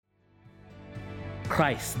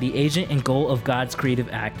Christ, the agent and goal of God's creative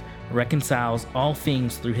act, reconciles all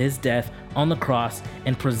things through his death on the cross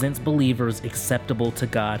and presents believers acceptable to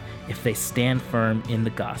God if they stand firm in the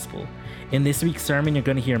gospel. In this week's sermon, you're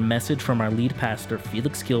going to hear a message from our lead pastor,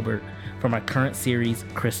 Felix Gilbert, from our current series,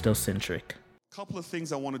 Christocentric. Couple of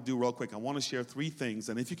things I want to do real quick. I want to share three things,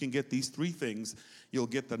 and if you can get these three things, you'll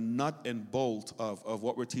get the nut and bolt of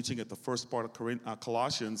what we're teaching at the first part of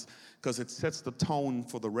Colossians, because it sets the tone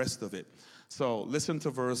for the rest of it. So listen to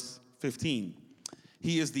verse 15.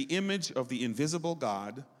 He is the image of the invisible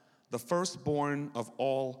God, the firstborn of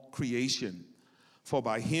all creation. For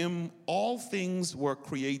by him all things were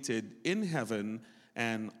created in heaven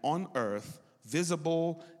and on earth,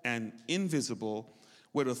 visible and invisible,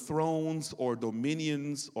 whether thrones or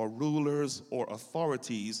dominions or rulers or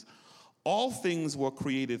authorities, all things were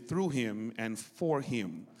created through him and for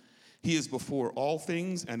him. He is before all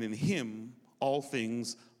things, and in him all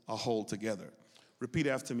things are whole together. Repeat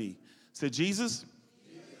after me. Say, Jesus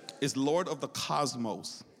is Lord of the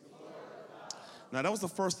cosmos. Now, that was the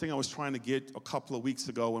first thing I was trying to get a couple of weeks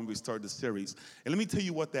ago when we started the series. And let me tell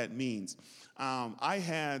you what that means. I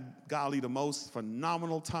had, golly, the most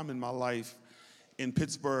phenomenal time in my life in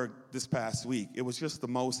Pittsburgh this past week. It was just the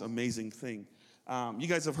most amazing thing. You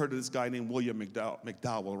guys have heard of this guy named William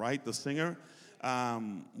McDowell, right? The singer.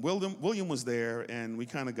 William was there, and we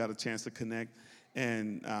kind of got a chance to connect.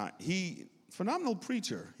 And phenomenal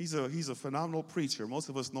preacher. He's a phenomenal preacher. Most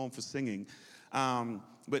of us know him for singing.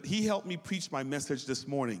 But he helped me preach my message this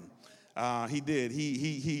morning. He did.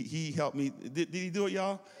 He helped me. Did he do it,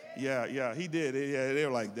 y'all? Yeah, he did. Yeah, they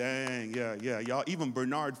were like, dang, yeah, y'all. Even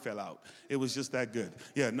Bernard fell out. It was just that good.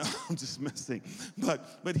 Yeah, no, I'm just messing.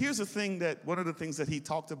 But here's the thing one of the things that he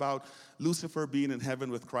talked about, Lucifer being in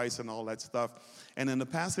heaven with Christ and all that stuff. And in the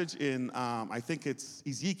passage in, I think it's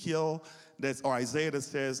Ezekiel or Isaiah that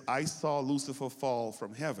says, I saw Lucifer fall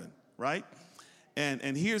from heaven, right?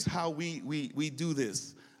 And here's how we do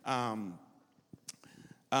this. There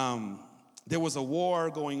was a war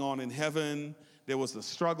going on in heaven. There was a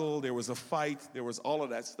struggle, there was a fight, there was all of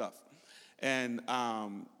that stuff. And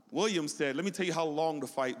William said, let me tell you how long the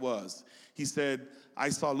fight was. He said, I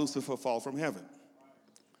saw Lucifer fall from heaven.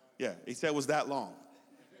 Yeah, he said it was that long.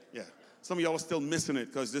 Yeah, some of y'all are still missing it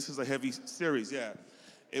because this is a heavy series, yeah.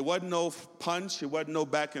 It wasn't no punch, it wasn't no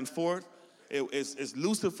back and forth. It's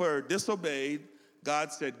Lucifer disobeyed,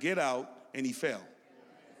 God said, get out, and he fell.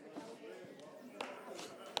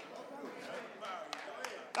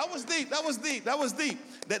 That was deep.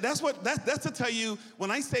 That's to tell you,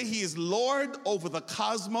 when I say he is Lord over the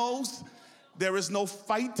cosmos, there is no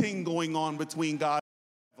fighting going on between God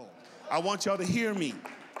and the devil. I want y'all to hear me.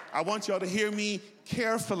 I want y'all to hear me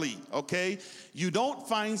carefully, okay? You don't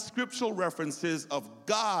find scriptural references of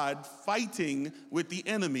God fighting with the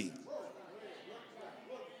enemy.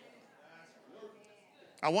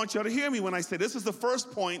 I want y'all to hear me when I say this is the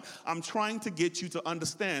first point I'm trying to get you to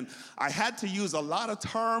understand. I had to use a lot of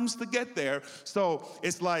terms to get there. So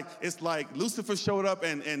it's like Lucifer showed up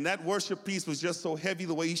and that worship piece was just so heavy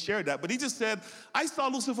the way he shared that. But he just said, I saw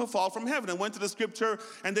Lucifer fall from heaven, and went to the scripture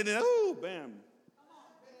and then, bam.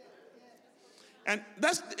 And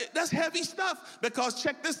that's heavy stuff, because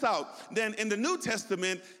check this out. Then in the New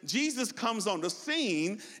Testament, Jesus comes on the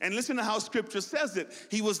scene, and listen to how scripture says it.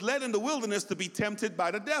 He was led in the wilderness to be tempted by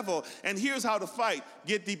the devil. And here's how to fight.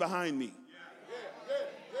 Get thee behind me.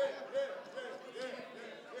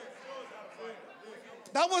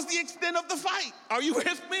 That was the extent of the fight. Are you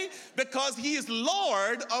with me? Because he is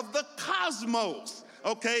Lord of the cosmos.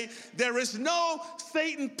 Okay, there is no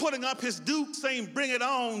Satan putting up his duke saying, bring it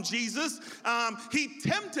on, Jesus. He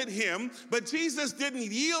tempted him, but Jesus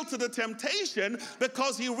didn't yield to the temptation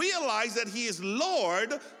because he realized that he is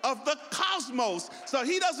Lord of the cosmos. So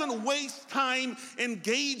he doesn't waste time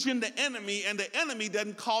engaging the enemy, and the enemy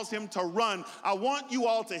doesn't cause him to run. I want you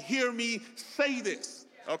all to hear me say this,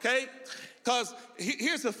 okay? Because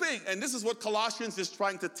here's the thing, and this is what Colossians is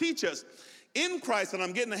trying to teach us. In Christ, and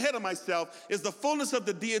I'm getting ahead of myself, is the fullness of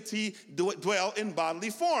the deity dwell in bodily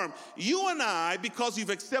form. You and I, because we've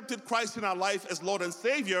accepted Christ in our life as Lord and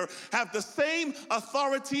Savior, have the same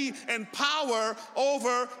authority and power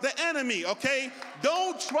over the enemy, okay?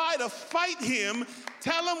 Don't try to fight him.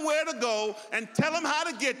 Tell him where to go and tell him how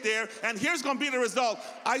to get there, and here's going to be the result.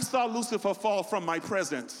 I saw Lucifer fall from my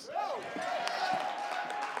presence.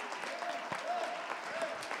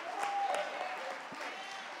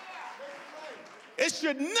 It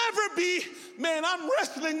should never be, man, I'm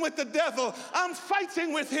wrestling with the devil. I'm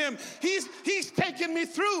fighting with him. He's taking me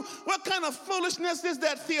through. What kind of foolishness is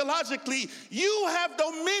that theologically? You have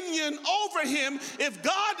dominion over him if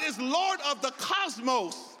God is Lord of the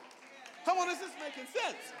cosmos. Come on, is this making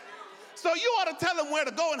sense? So you ought to tell them where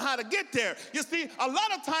to go and how to get there. You see, a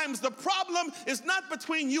lot of times the problem is not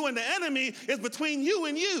between you and the enemy, it's between you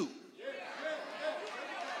and you.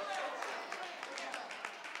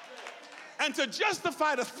 And to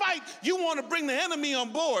justify the fight, you want to bring the enemy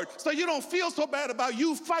on board so you don't feel so bad about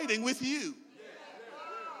you fighting with you.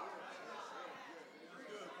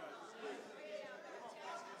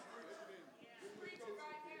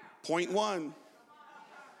 Point one,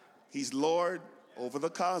 he's Lord over the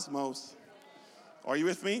cosmos. Are you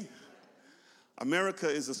with me? America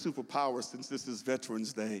is a superpower since this is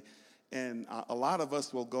Veterans Day. And a lot of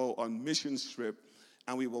us will go on mission trip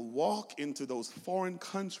and we will walk into those foreign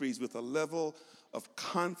countries with a level of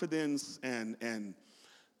confidence and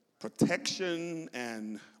protection.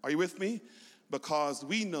 And are you with me? Because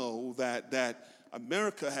we know that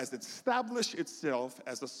America has established itself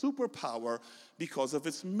as a superpower because of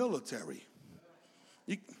its military.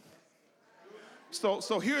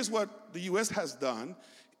 So here's what the U.S. has done,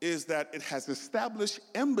 is that it has established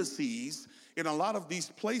embassies in a lot of these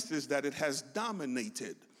places that it has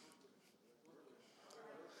dominated.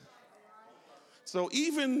 So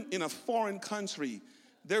even in a foreign country,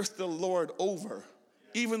 they're still Lord over,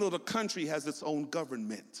 even though the country has its own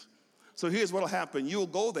government. So here's what will happen. You'll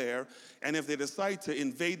go there, and if they decide to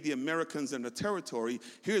invade the Americans and the territory,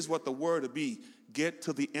 here's what the word will be: get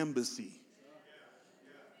to the embassy.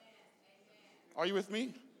 Are you with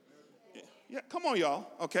me? Yeah, come on, y'all,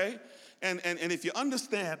 okay? And if you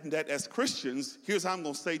understand that as Christians, here's how I'm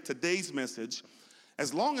going to say today's message.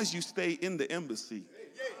 As long as you stay in the embassy,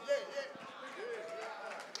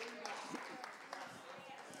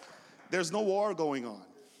 there's no war going on.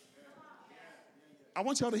 I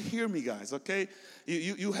want y'all to hear me, guys, okay?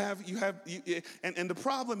 And the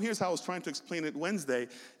problem, here's how I was trying to explain it Wednesday,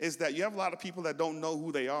 is that you have a lot of people that don't know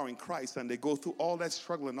who they are in Christ, and they go through all that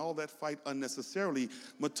struggle and all that fight unnecessarily,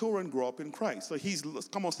 mature and grow up in Christ. So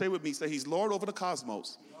come on, say with me, say he's Lord over the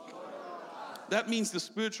cosmos. That means the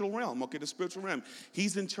spiritual realm, okay, the spiritual realm.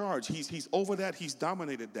 He's in charge. He's over that. He's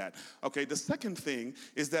dominated that. Okay, the second thing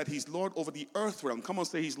is that he's Lord over the earth realm. Come on,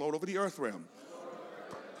 say he's Lord over the earth realm.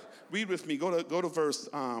 Read with me. Go to verse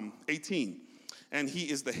 18. And he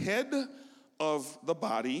is the head of the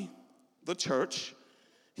body, the church.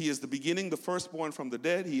 He is the beginning, the firstborn from the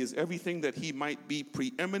dead. He is everything that he might be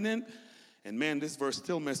preeminent. And man, this verse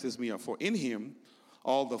still messes me up. For in him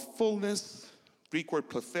all the fullness, Greek word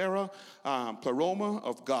plethora, pleroma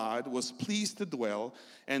of God was pleased to dwell,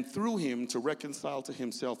 and through him to reconcile to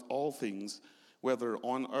himself all things, whether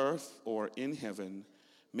on earth or in heaven,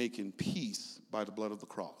 making peace by the blood of the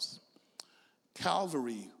cross.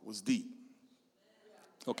 Calvary was deep,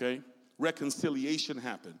 okay? Reconciliation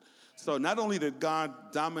happened. So not only did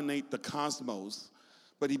God dominate the cosmos,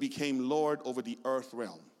 but he became Lord over the earth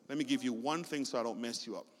realm. Let me give you one thing so I don't mess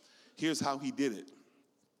you up. Here's how he did it.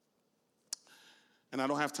 And I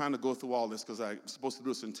don't have time to go through all this because I'm supposed to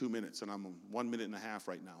do this in 2 minutes, and I'm 1 minute and a half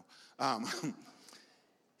right now.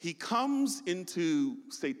 He comes into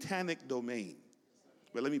satanic domain.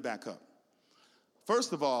 But let me back up.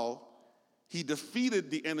 First of all, he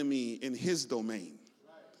defeated the enemy in his domain.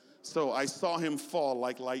 So I saw him fall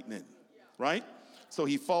like lightning, right? So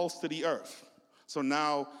he falls to the earth. So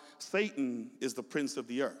now Satan is the prince of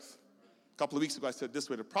the earth. A couple of weeks ago I said this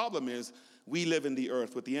way: the problem is we live in the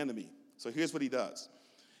earth with the enemy. So here's what he does.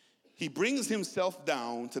 He brings himself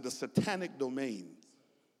down to the satanic domain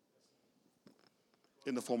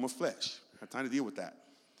in the form of flesh. I have time to deal with that.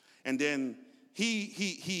 And then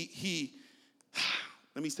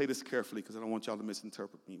let me say this carefully because I don't want y'all to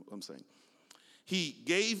misinterpret me, what I'm saying. He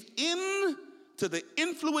gave in to the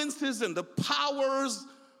influences and the powers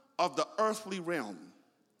of the earthly realm.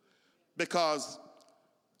 Because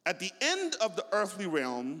at the end of the earthly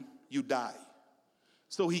realm, you die.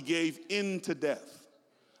 So he gave in to death.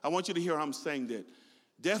 I want you to hear how I'm saying that.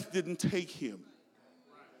 Death didn't take him.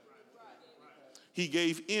 He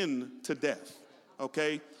gave in to death,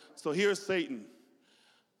 okay? So here's Satan.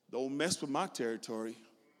 Don't mess with my territory.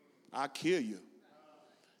 I'll kill you.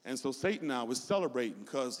 And so Satan now is celebrating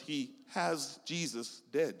because he has Jesus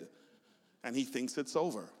dead, and he thinks it's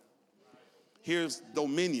over. Here's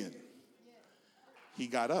dominion. He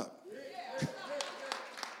got up.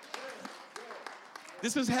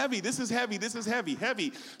 This is heavy, this is heavy, this is heavy,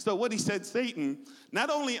 heavy. So what he said, Satan, not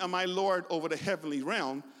only am I Lord over the heavenly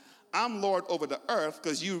realm, I'm Lord over the earth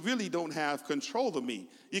because you really don't have control of me.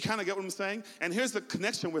 You kind of get what I'm saying? And here's the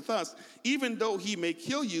connection with us. Even though he may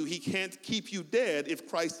kill you, he can't keep you dead if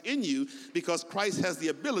Christ's in you because Christ has the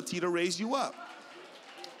ability to raise you up.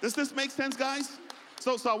 Does this make sense, guys?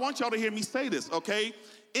 So I want y'all to hear me say this, okay?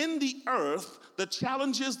 in the earth, the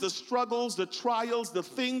challenges, the struggles, the trials, the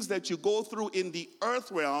things that you go through in the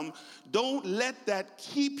earth realm, don't let that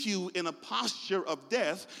keep you in a posture of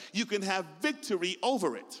death. You can have victory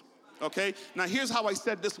over it. Okay, now here's how I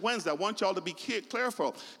said this Wednesday. I want y'all to be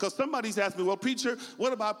careful, because somebody's asked me, well, preacher,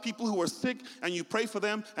 what about people who are sick and you pray for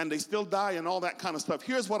them and they still die and all that kind of stuff?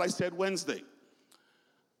 Here's what I said Wednesday.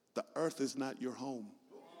 The earth is not your home.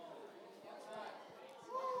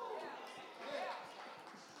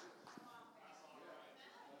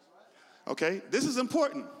 Okay, this is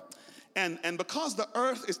important. And because the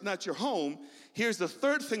earth is not your home, here's the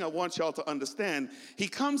third thing I want y'all to understand. He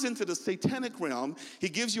comes into the satanic realm, he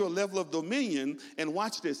gives you a level of dominion, and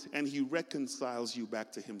watch this, and he reconciles you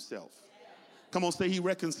back to himself. Come on, say, he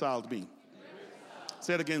reconciled me.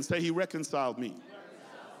 Say it again, say, he reconciled me.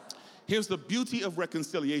 Here's the beauty of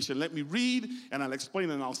reconciliation. Let me read, and I'll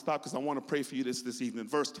explain, and I'll stop because I want to pray for you this evening.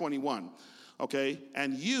 Verse 21, okay?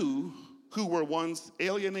 And you who were once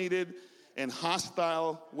alienated and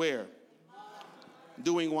hostile, where?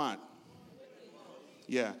 Doing what?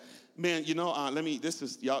 Yeah. Man, you know,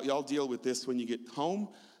 y'all deal with this when you get home.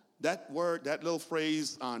 That word, that little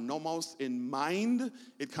phrase, nomos, in mind,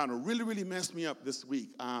 it kind of really messed me up this week.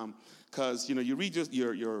 Because, you know, you read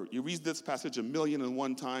this passage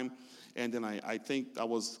 1,000,001 time, and then I think I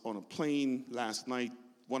was on a plane last night,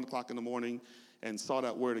 1 o'clock in the morning, and saw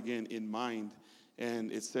that word again, in mind.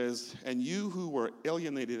 And it says, and you who were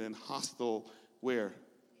alienated and hostile, where?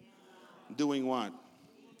 Doing what?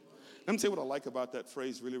 Let me tell you what I like about that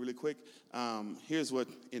phrase really quick. Here's what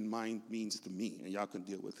in mind means to me, and y'all can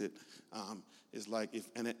deal with it. It's like if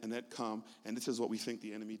Annette come, and this is what we think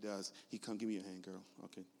the enemy does. He come, give me your hand, girl.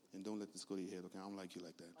 Okay. And don't let this go to your head, okay? I don't like you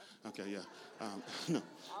like that. Okay, yeah. No.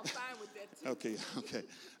 I'm fine with that, too. Okay.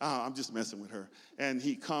 I'm just messing with her. And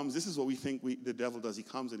he comes. This is what we think the devil does. He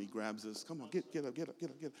comes and he grabs us. Come on, get up.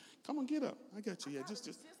 Come on, get up. I got you. Yeah, just a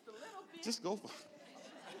little bit. Just go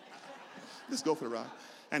for the ride.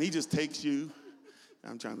 And he just takes you.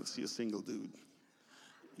 I'm trying to see a single dude.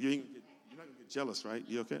 You're not going to get jealous, right?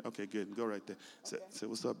 You okay? Okay, good. Go right there. Say,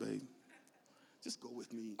 what's up, babe? Just go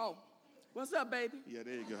with me. Oh. What's up, baby? Yeah,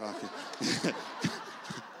 there you go.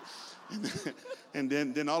 Okay. and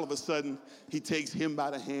then all of a sudden, he takes him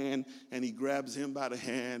by the hand, and he grabs him by the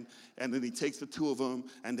hand, and then he takes the two of them,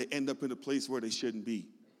 and they end up in a place where they shouldn't be.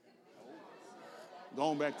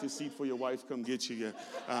 Going back to your seat for your wife, come get you.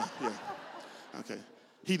 Yeah. Okay.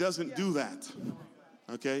 He doesn't do that.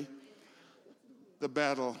 Okay? The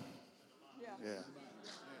battle. Yeah.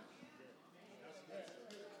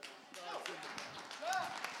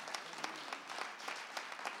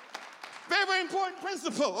 Very, very important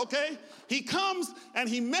principle, okay? He comes and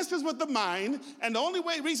he messes with the mind, and the only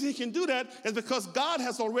reason he can do that is because God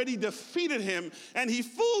has already defeated him, and he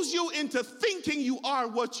fools you into thinking you are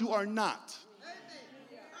what you are not.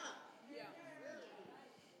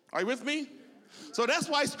 Are you with me? So that's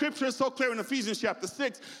why Scripture is so clear in Ephesians chapter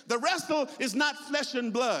 6. The wrestle is not flesh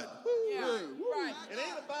and blood. Yeah, right. It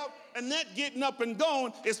ain't about Annette getting up and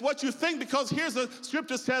going. It's what you think, because here's the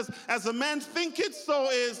Scripture says, as a man thinketh, so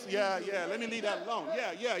is, let me leave that alone.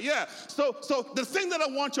 Yeah. So the thing that I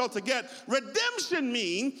want y'all to get, redemption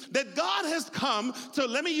means that God has come to,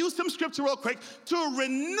 let me use some Scripture real quick, to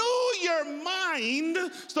renew your mind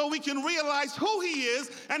so we can realize who he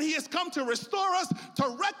is, and he has come to restore us,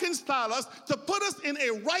 to reconcile us, to put us in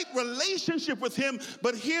a right relationship with him.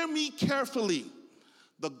 But hear me carefully.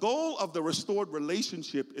 The goal of the restored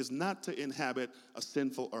relationship is not to inhabit a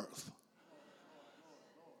sinful earth.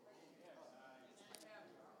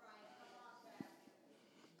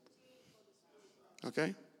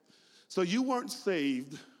 Okay? So you weren't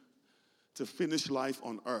saved to finish life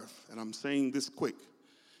on earth. And I'm saying this quick.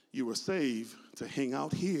 You were saved to hang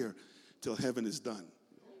out here till heaven is done.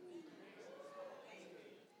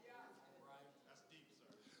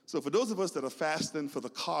 So for those of us that are fasting for the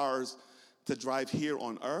cars to drive here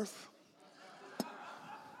on earth,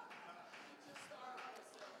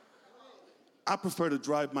 I prefer to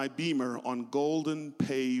drive my Beamer on golden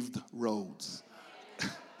paved roads.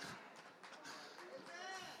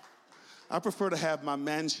 I prefer to have my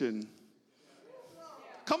mansion.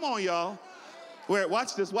 Come on, y'all.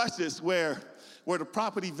 Watch this, where the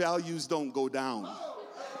property values don't go down.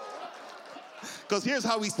 Because here's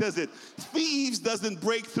how he says it. Thieves doesn't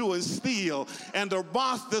break through and steal, and the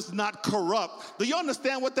moth does not corrupt. Do you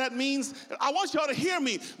understand what that means? I want y'all to hear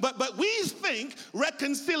me. But we think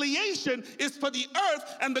reconciliation is for the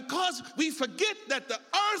earth, and because we forget that the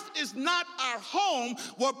earth is not our home,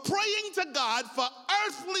 we're praying to God for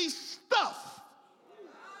earthly stuff.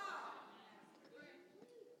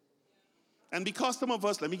 And because some of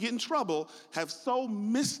us, let me get in trouble, have so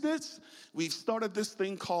missed it, we've started this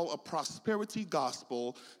thing called a prosperity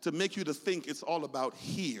gospel to make you to think it's all about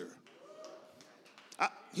here.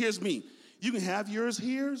 Here's me. You can have yours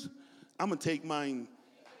here. I'm going to take mine.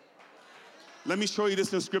 Let me show you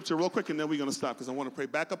this in scripture real quick, and then we're going to stop because I want to pray.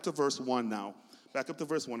 Back up to verse 1 now. Back up to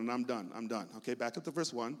verse 1, and I'm done. Okay, back up to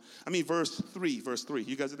verse 1. Verse 3. Verse 3.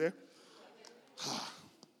 You guys are there?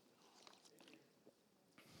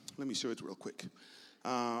 Let me show it real quick.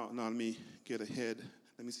 No, let me get ahead.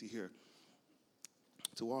 Let me see here.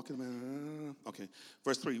 To walk in. Okay.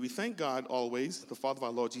 Verse 3. We thank God always, the Father of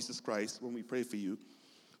our Lord Jesus Christ, when we pray for you,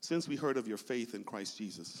 since we heard of your faith in Christ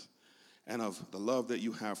Jesus and of the love that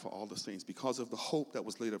you have for all the saints, because of the hope that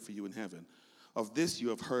was laid up for you in heaven. Of this you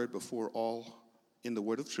have heard before all in the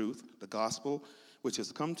word of truth, the gospel, which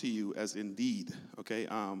has come to you as indeed. Okay.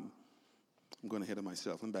 I'm going ahead of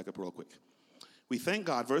myself. Let me back up real quick. We thank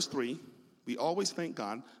God, verse 3, we always thank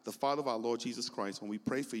God, the Father of our Lord Jesus Christ, when we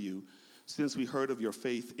pray for you, since we heard of your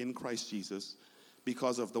faith in Christ Jesus,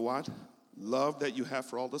 because of the what? Love that you have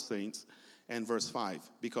for all the saints. And verse 5,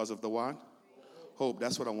 because of the what? Hope.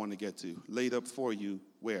 That's what I want to get to. Laid up for you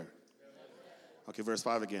where? Okay, verse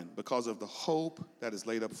 5 again. Because of the hope that is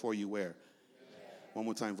laid up for you where? One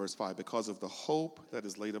more time, verse 5. Because of the hope that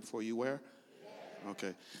is laid up for you where?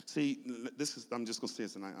 Okay. See, I'm just going to say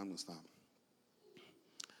this and I'm going to stop.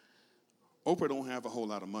 Oprah don't have a whole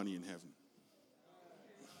lot of money in heaven.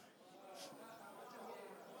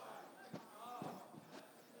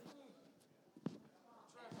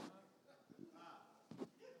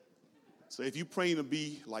 So if you're praying to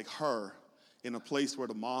be like her in a place where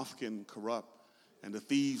the moth can corrupt and the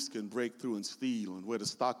thieves can break through and steal and where the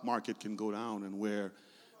stock market can go down and where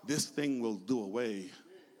this thing will do away,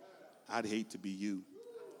 I'd hate to be you.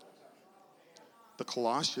 The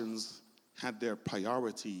Colossians had their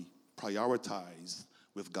prioritized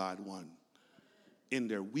with God one. In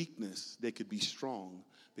their weakness, they could be strong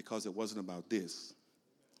because it wasn't about this.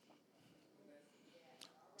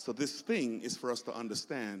 So this thing is for us to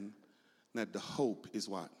understand that the hope is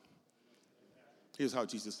what? Here's how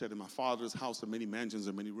Jesus said, in my Father's house are many mansions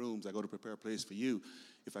and many rooms. I go to prepare a place for you.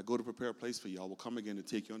 If I go to prepare a place for you, I will come again to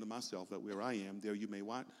take you unto myself, that where I am, there you may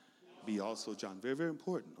what? Be also John. Very, very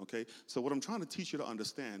important, okay? So what I'm trying to teach you to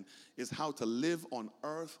understand is how to live on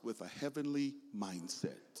earth with a heavenly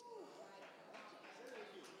mindset.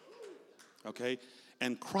 Okay?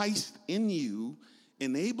 And Christ in you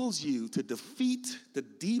enables you to defeat the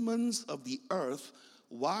demons of the earth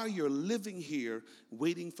while you're living here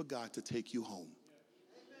waiting for God to take you home.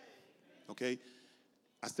 Okay?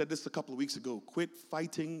 I said this a couple of weeks ago. Quit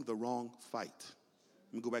fighting the wrong fight.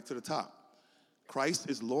 Let me go back to the top. Christ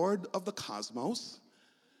is Lord of the cosmos.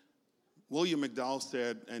 William McDowell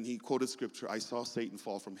said, and he quoted scripture, I saw Satan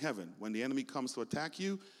fall from heaven. When the enemy comes to attack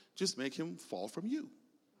you, just make him fall from you.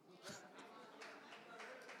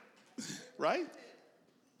 Right?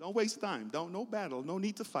 Don't waste time. No battle. No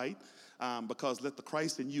need to fight. Because let the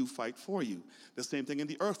Christ in you fight for you. The same thing in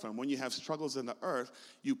the earth realm. When you have struggles in the earth,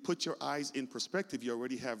 you put your eyes in perspective. You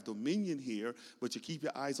already have dominion here, but you keep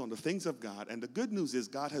your eyes on the things of God. And the good news is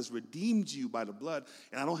God has redeemed you by the blood.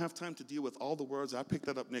 And I don't have time to deal with all the words. I'll pick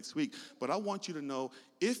that up next week. But I want you to know,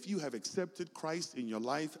 if you have accepted Christ in your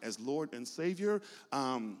life as Lord and Savior,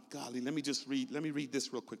 golly, let me read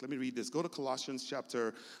this real quick. Let me read this. Go to Colossians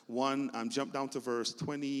chapter 1. Jump down to verse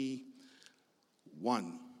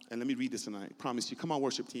 21. And let me read this, and I promise you. Come on,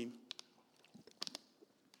 worship team.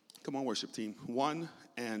 Come on, worship team. 1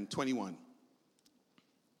 and 21.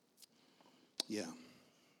 Yeah.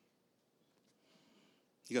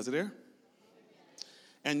 You guys are there?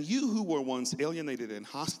 And you who were once alienated and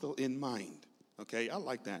hostile in mind. Okay, I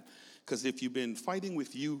like that. Because if you've been fighting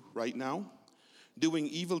with you right now, doing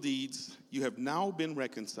evil deeds, you have now been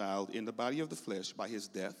reconciled in the body of the flesh by his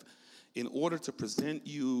death, in order to present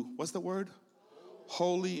you, what's the word?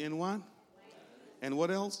 Holy and what? And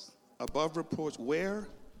what else? Above reproach. Where?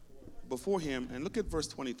 Before him. And look at verse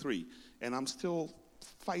 23. And I'm still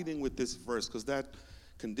fighting with this verse because that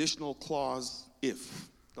conditional clause, if.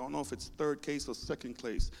 Don't know if it's third case or second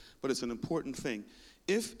case, but it's an important thing.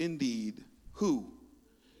 If indeed, who?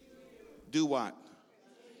 Do what?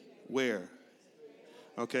 Where?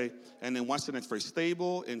 Okay. And then watch the next verse.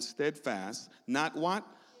 Stable and steadfast. Not what?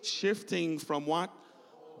 Shifting from what?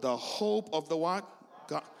 The hope of the what?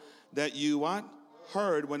 God, that you what?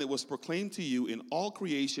 Heard when it was proclaimed to you in all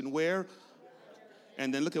creation, where?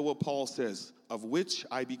 And then look at what Paul says, of which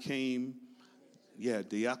I became,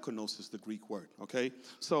 diakonos is the Greek word, okay?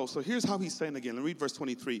 So here's how he's saying again. Let me read verse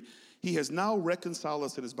 23. He has now reconciled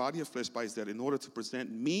us in his body of flesh by his death in order to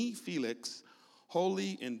present me, Felix,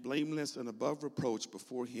 holy and blameless and above reproach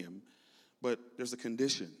before him. But there's a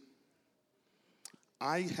condition.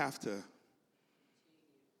 I have to,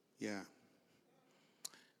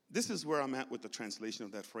 This is where I'm at with the translation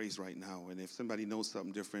of that phrase right now. And if somebody knows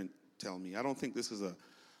something different, tell me. I don't think this is a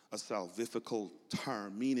salvifical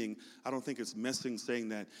term, meaning I don't think it's messing saying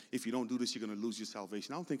that if you don't do this, you're going to lose your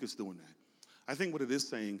salvation. I don't think it's doing that. I think what it is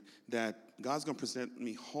saying that God's going to present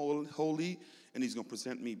me holy, and he's going to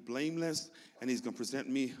present me blameless, and he's going to present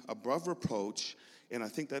me above reproach. And I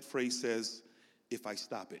think that phrase says, if I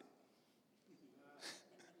stop it.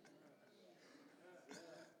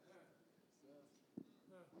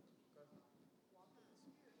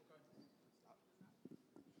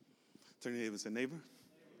 Turn to your neighbor and say, neighbor,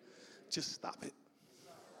 just stop it.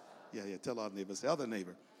 Yeah, tell our neighbor, say, other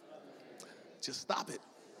neighbor, just stop it.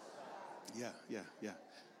 Yeah.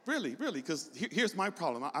 Really, because here's my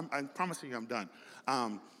problem. I'm promising you I'm done.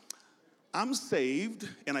 I'm saved,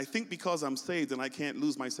 and I think because I'm saved and I can't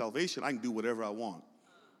lose my salvation, I can do whatever I want.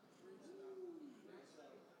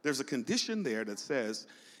 There's a condition there that says,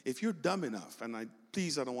 if you're dumb enough, and I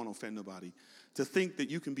don't want to offend nobody, to think that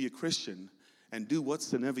you can be a Christian and do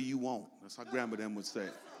whatsoever you want. That's how grandma them would say.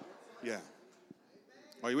 Yeah.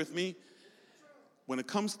 Are you with me? When it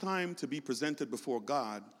comes time to be presented before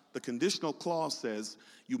God, the conditional clause says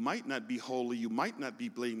you might not be holy, you might not be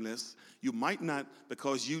blameless, you might not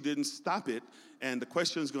because you didn't stop it, and the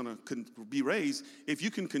question is going to be raised, if you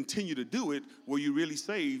can continue to do it, were you really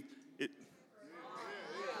saved?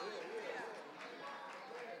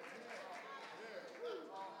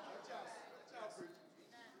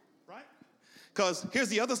 Right? Because here's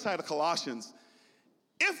the other side of Colossians.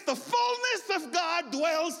 If the fullness of God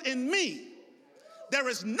dwells in me, there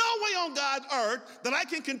is no way on God's earth that I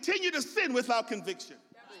can continue to sin without conviction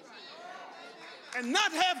and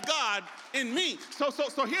not have God in me. So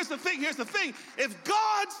here's the thing. If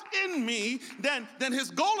God's in me, then his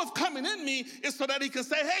goal of coming in me is so that he can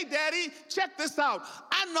say, hey, Daddy, check this out.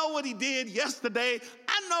 I know what he did yesterday.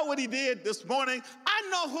 I know what he did this morning. I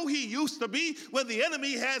know who he used to be when the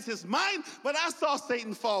enemy has his mind, but I saw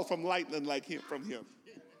Satan fall from lightning from him.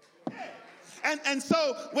 And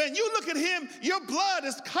so when you look at him, your blood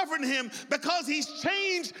is covering him because he's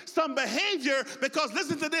changed some behavior. Because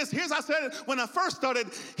listen to this. Here's how I said it when I first started.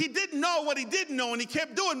 He didn't know what he didn't know, and he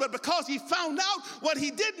kept doing. But because he found out what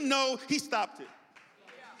he didn't know, he stopped it.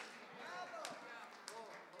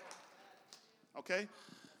 Okay?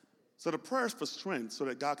 So the prayer is for strength so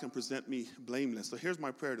that God can present me blameless. So here's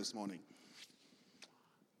my prayer this morning.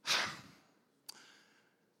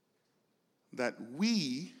 That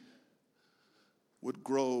we would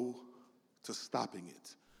grow to stopping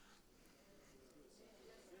it.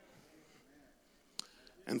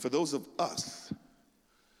 And for those of us,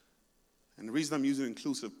 and the reason I'm using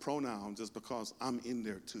inclusive pronouns is because I'm in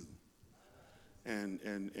there too. And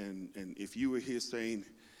if you were here saying,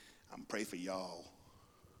 I'm praying for y'all,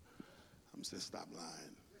 I'm saying stop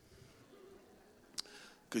lying.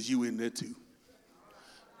 Because you in there too.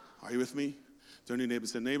 Are you with me? Turn to your neighbor and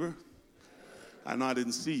say, neighbor, I know I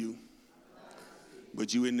didn't see you,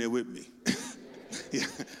 but you in there with me.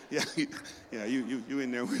 you in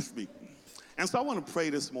there with me. And so I want to pray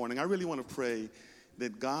this morning. I really want to pray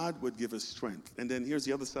that God would give us strength. And then here's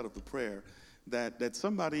the other side of the prayer, that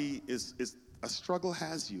somebody is a struggle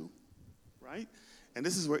has you, right? And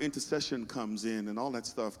this is where intercession comes in and all that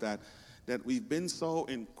stuff, that we've been so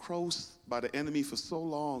engrossed by the enemy for so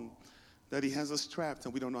long that he has us trapped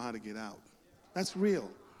and we don't know how to get out. That's real.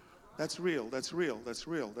 That's real.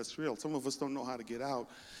 Some of us don't know how to get out.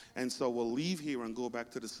 And so we'll leave here and go back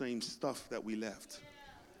to the same stuff that we left.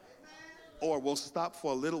 Or we'll stop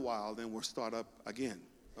for a little while, then we'll start up again.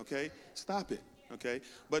 Okay? Stop it. Okay?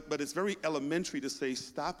 But it's very elementary to say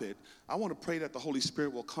stop it. I want to pray that the Holy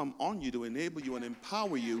Spirit will come on you to enable you and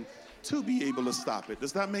empower you to be able to stop it.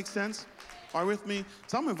 Does that make sense? Are you with me?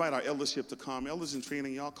 So I'm going to invite our eldership to come. Elders in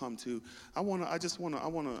training, y'all come too. I just want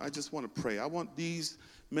to pray. I want these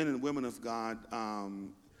men and women of God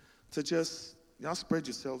to just, y'all spread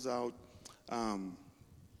yourselves out.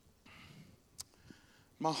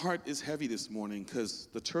 My heart is heavy this morning because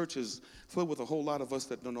the church is filled with a whole lot of us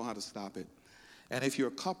that don't know how to stop it. And if you're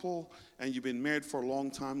a couple and you've been married for a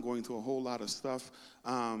long time, going through a whole lot of stuff,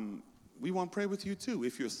 we want to pray with you too.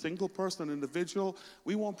 If you're a single person, an individual,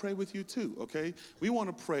 we want to pray with you too, okay? We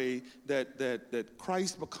want to pray that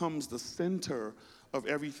Christ becomes the center of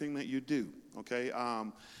everything that you do, okay?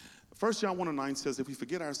 1 John 1:9 says, if we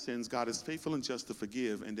forget our sins, God is faithful and just to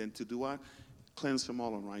forgive, and then to do what? Cleanse from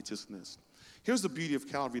all unrighteousness. Here's the beauty of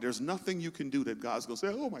Calvary. There's nothing you can do that God's going to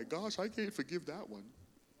say, oh my gosh, I can't forgive that one.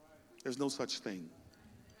 There's no such thing.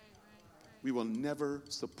 We will never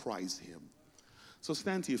surprise him. So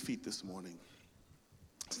stand to your feet this morning.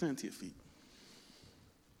 Stand to your feet.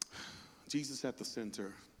 Jesus at the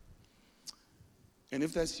center. And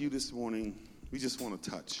if that's you this morning, we just want to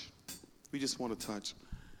touch. We just want to touch.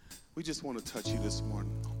 We just want to touch you this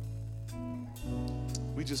morning.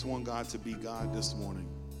 We just want God to be God this morning.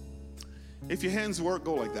 If your hands work,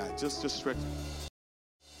 go like that. Just stretch.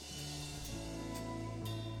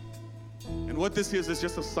 And what this is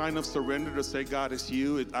just a sign of surrender to say, God, it's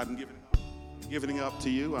you. I'm giving it up to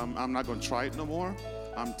you. I'm not going to try it no more.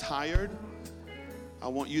 I'm tired. I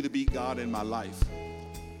want you to be God in my life.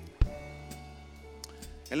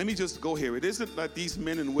 And let me just go here. It isn't that these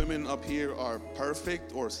men and women up here are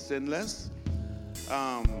perfect or sinless.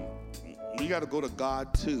 We got to go to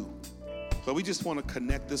God too. But we just want to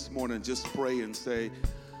connect this morning and just pray and say,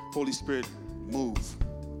 Holy Spirit, move.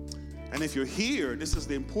 And if you're here, this is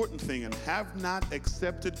the important thing, and have not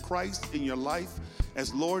accepted Christ in your life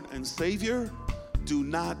as Lord and Savior, do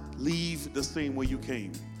not leave the same way you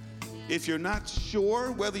came. If you're not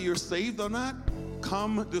sure whether you're saved or not,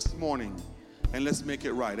 come this morning and let's make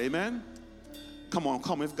it right. Amen? Come on,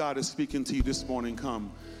 come. If God is speaking to you this morning,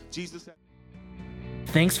 come. Jesus.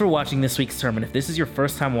 Thanks for watching this week's sermon. If this is your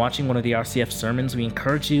first time watching one of the RCF sermons, we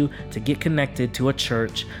encourage you to get connected to a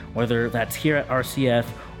church, whether that's here at RCF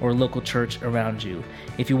or a local church around you.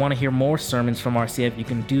 If you want to hear more sermons from RCF, you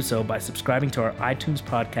can do so by subscribing to our iTunes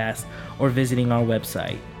podcast or visiting our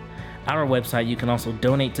website. At our website, you can also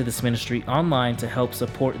donate to this ministry online to help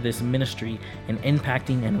support this ministry in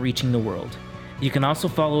impacting and reaching the world. You can also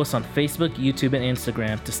follow us on Facebook, YouTube, and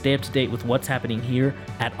Instagram to stay up to date with what's happening here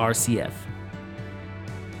at RCF.